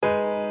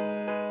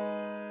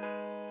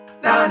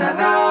Nah, nah,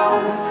 nah.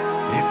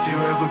 If you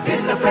ever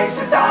been the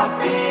places I've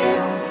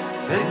been,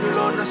 then you'll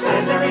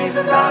understand the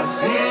reasons I've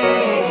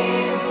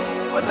seen.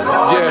 But the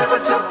Lord never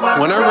took my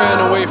When I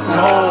ran away from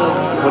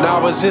home, when I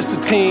was just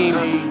a teen,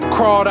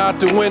 crawled out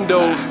the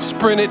window,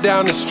 sprinted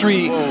down the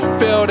street,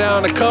 fell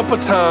down a couple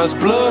times,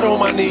 blood on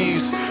my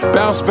knees,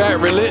 bounced back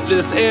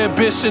relentless,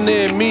 ambition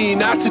in me,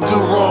 not to do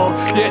wrong,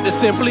 yet to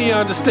simply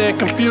understand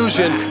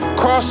confusion.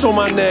 Cross on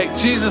my neck,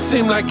 Jesus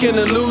seemed like an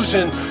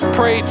illusion.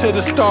 Prayed to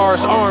the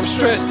stars, arms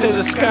stretched to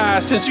the sky.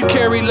 Since you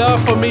carry love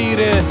for me,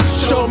 then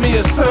show me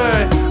a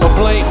sign. A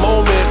blank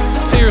moment,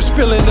 tears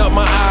filling up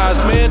my eyes.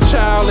 Man,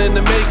 child in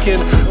the making,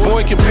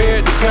 boy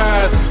compared to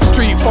guys.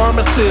 Street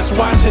pharmacists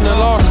watching the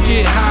lost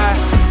get high.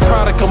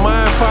 Product of my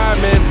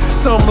environment,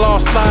 some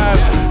lost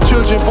lives.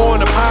 Children born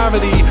to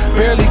poverty,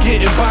 barely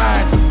getting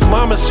by.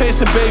 Mamas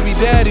chasing baby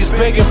daddies,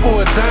 begging for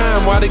a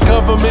dime, while the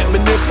government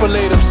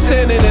manipulate them,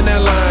 standing in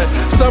that line.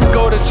 Some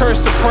go to church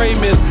to pray,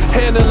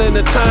 mishandling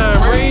the time.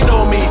 Rain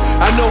on me,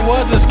 I know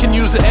others can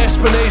use an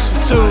explanation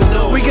too.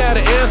 We got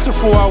an answer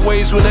for our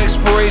ways when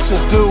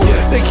expirations due.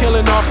 They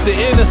killing off the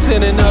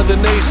innocent in other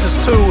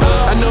nations too.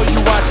 I know you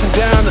watching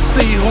down to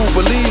see who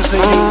believes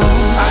in you.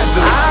 I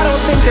do. I don't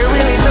think they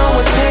really know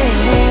what pain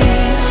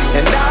is,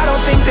 and I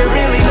don't think they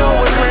really know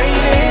what rain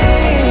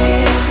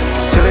is,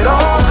 till it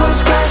all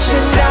comes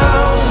crashing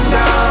down,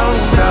 down,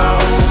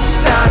 down,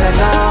 down and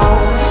down.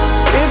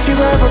 If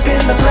you've ever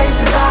been the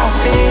places I've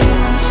been,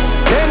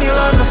 then you'll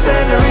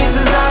understand the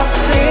reasons I've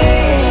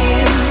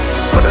seen.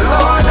 But the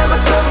Lord never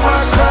took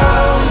my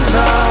crown,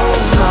 no,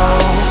 no.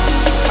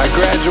 I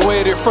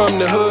graduated from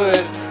the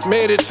hood,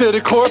 made it to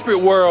the corporate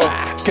world.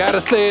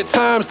 Gotta say at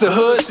times the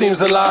hood seems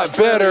a lot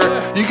better.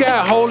 You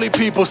got holy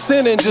people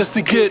sinning just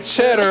to get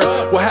cheddar.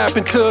 What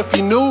happened to if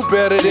you knew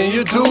better, then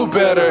you do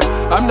better?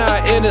 I'm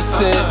not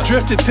innocent,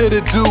 drifted to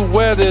the due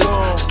weathers.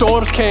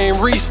 Storms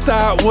came,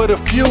 restocked with a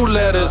few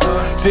letters.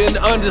 Didn't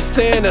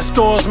understand that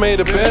storms made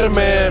a better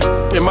man,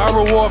 and my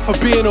reward for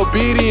being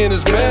obedient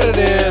is better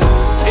than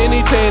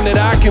anything that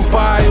I can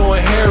buy or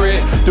inherit.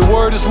 The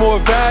word is more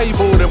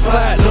valuable than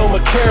platinum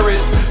or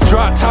carats.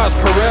 Drop tops,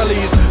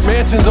 Pirellis,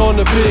 mansions on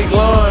the big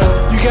lawn.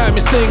 You got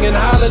me singing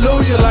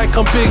hallelujah like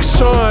I'm Big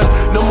Sean.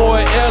 No more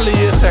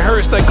Elias, it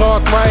hurts like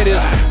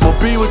arthritis. Will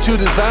be what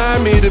you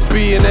designed me to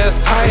be, and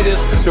that's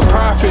Titus. The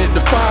prophet,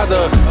 the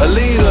father, a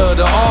leader,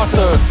 the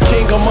author,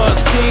 king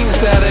amongst kings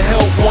that'll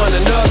help one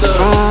another.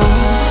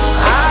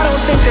 I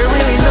don't think they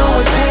really know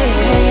what pain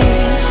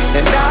is,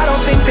 and I don't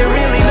think they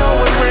really know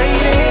what rain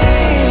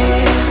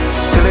is,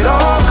 till it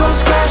all comes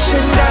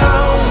crashing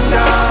down,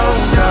 down,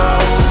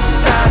 down,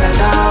 down and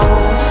down.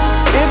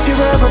 If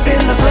you've ever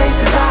been the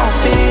places I've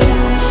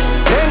been,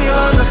 then you'll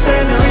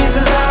understand the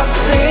reasons I've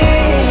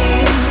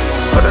seen.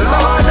 But the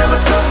Lord never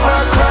took my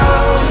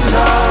crown,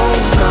 no,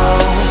 no.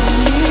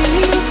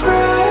 You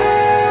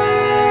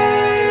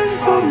pray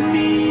for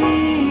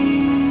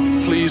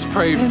me. Please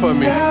pray for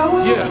me.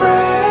 Yeah. Pray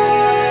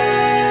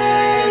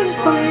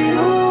for you.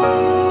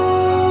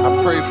 I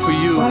pray for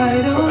you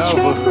Why don't forever.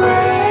 you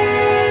pray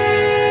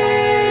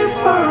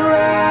for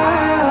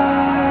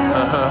us?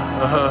 Uh-huh,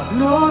 uh-huh.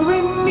 Lord,